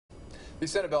The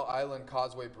Sanibel Island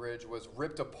Causeway Bridge was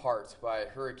ripped apart by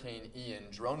Hurricane Ian.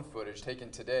 Drone footage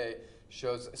taken today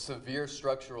shows severe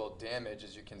structural damage.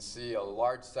 As you can see, a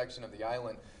large section of the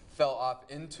island fell off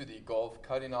into the Gulf,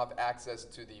 cutting off access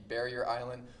to the barrier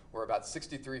island where about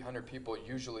 6,300 people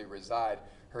usually reside.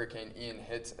 Hurricane Ian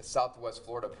hit southwest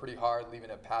Florida pretty hard, leaving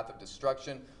a path of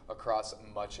destruction across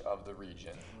much of the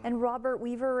region. And Robert,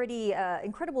 we've already,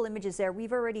 incredible images there.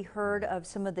 We've already heard of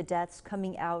some of the deaths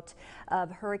coming out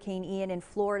of Hurricane Ian in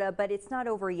Florida, but it's not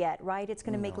over yet, right? It's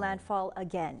going to make landfall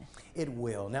again. It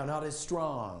will. Now, not as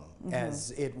strong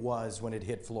as it was when it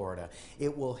hit Florida.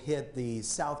 It will hit the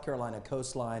South Carolina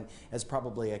coastline as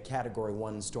probably a Category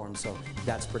 1 storm, so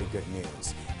that's pretty good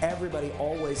news. Everybody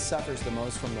always suffers the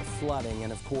most from the flooding,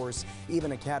 and of course,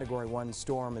 even a Category 1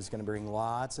 storm is going to bring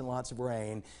lots and lots of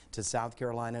rain to South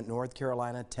Carolina, North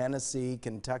Carolina, Tennessee,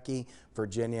 Kentucky,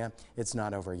 Virginia. It's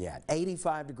not over yet.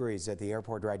 85 degrees at the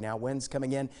airport right now. Winds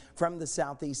coming in from the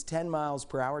southeast, 10 miles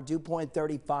per hour. Dew point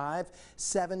 35,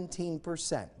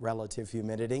 17% relative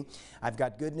humidity. I've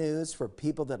got good news for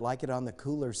people that like it on the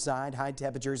cooler side. High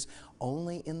temperatures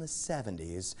only in the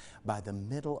 70s by the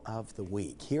middle of the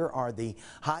week. Here are the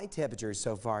high temperatures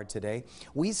so far today.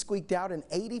 We squeaked out an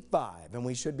 85, and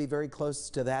we should be very close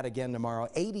to that again tomorrow.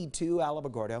 82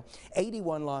 Alamogordo,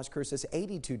 81 Las Cruces,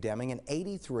 82 Deming, and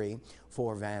 83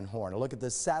 for Van Horn. A look at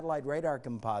the satellite radar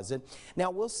composite.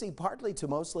 Now we'll see partly to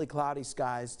mostly cloudy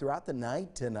skies throughout the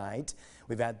night tonight.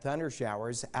 We've had thunder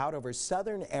showers out over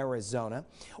southern Arizona.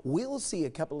 We'll see a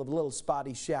couple of little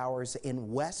spotty showers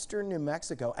in western New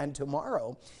Mexico, and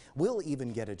tomorrow we'll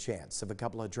even get a chance of a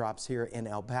couple of drops here in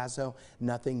El Paso.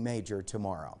 Nothing major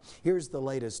tomorrow. Here's the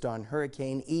latest on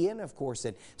Hurricane Ian. Of course,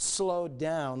 it slowed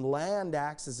down. Land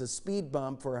acts as a speed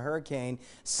bump for a hurricane,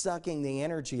 sucking the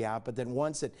energy out, but then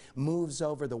once it moves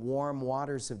over the warm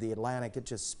waters of the Atlantic, it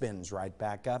just spins right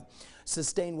back up.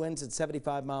 Sustained winds at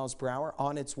 75 miles per hour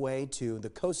on its way to the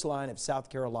coastline of South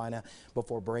Carolina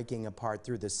before breaking apart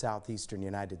through the southeastern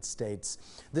United States.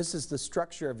 This is the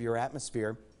structure of your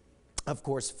atmosphere. Of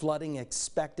course, flooding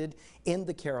expected in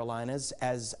the Carolinas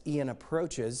as Ian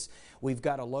approaches. We've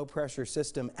got a low pressure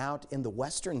system out in the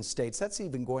western states. That's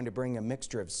even going to bring a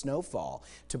mixture of snowfall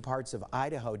to parts of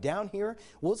Idaho. Down here,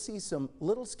 we'll see some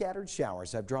little scattered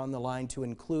showers. I've drawn the line to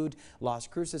include Las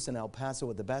Cruces and El Paso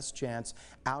with the best chance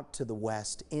out to the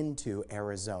west into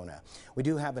Arizona. We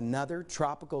do have another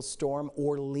tropical storm,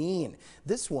 Orlene.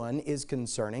 This one is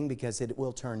concerning because it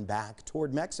will turn back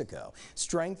toward Mexico,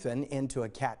 strengthen into a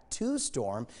Cat 2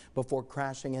 storm before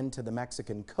crashing into the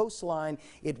Mexican coastline.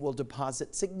 It will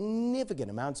deposit significant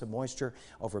amounts of moisture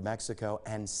over Mexico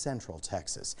and central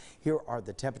Texas. Here are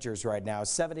the temperatures right now.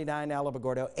 79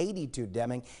 Alamogordo, 82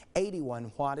 Deming,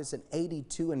 81 Juarez, and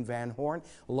 82 in Van Horn.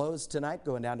 Lows tonight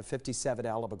going down to 57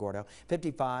 Alamogordo,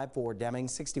 55 for Deming,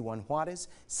 61 Juarez,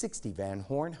 60 Van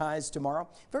Horn. Highs tomorrow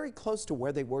very close to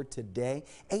where they were today.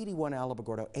 81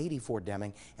 Alamogordo, 84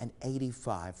 Deming, and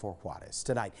 85 for Juarez.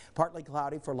 Tonight, partly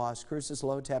cloudy for Las Cruces,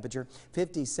 low temperature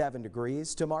 57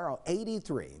 degrees. Tomorrow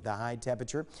 83 the high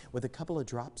temperature with a couple of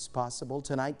drops possible.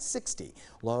 Tonight 60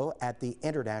 low at the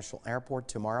International Airport.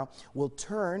 Tomorrow will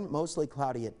turn mostly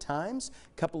cloudy at times,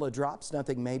 couple of drops,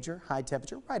 nothing major. High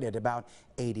temperature right at about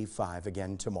 85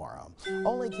 again tomorrow.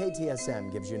 Only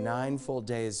KTSM gives you 9 full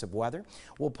days of weather.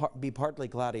 We'll be partly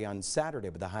cloudy on Saturday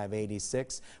with a high of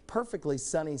 86, perfectly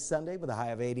sunny Sunday with a high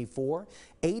of 84,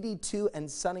 82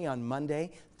 and sunny on Monday.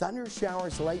 Thunder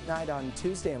showers late night on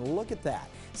Tuesday, and look at that,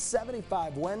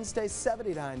 75 Wednesday,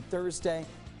 79 Thursday,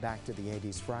 back to the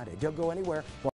 80s Friday. Don't go anywhere.